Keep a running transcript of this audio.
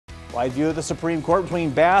Wide view of the Supreme Court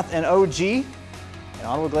between Bath and OG. And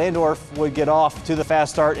Ottawa-Glandorf would get off to the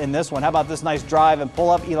fast start in this one. How about this nice drive and pull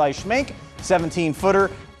up? Eli Schmink, 17-footer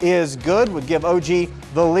is good, would give OG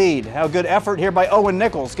the lead. How good effort here by Owen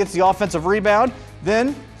Nichols. Gets the offensive rebound,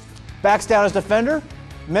 then backs down his defender,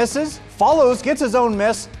 misses, follows, gets his own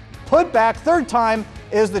miss, put back, third time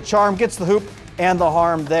is the charm, gets the hoop and the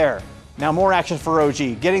harm there. Now more action for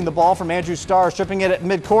OG. Getting the ball from Andrew Starr, stripping it at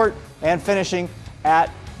midcourt and finishing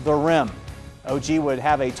at the rim. OG would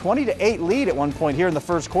have a 20-8 lead at one point here in the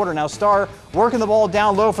first quarter. Now Starr working the ball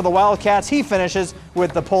down low for the Wildcats. He finishes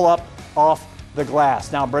with the pull-up off the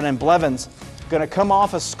glass. Now Brennan Blevins going to come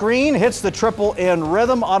off a screen, hits the triple in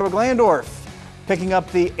rhythm. Ottawa-Glandorf picking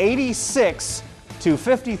up the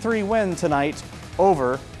 86-53 win tonight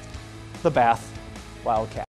over the Bath Wildcats.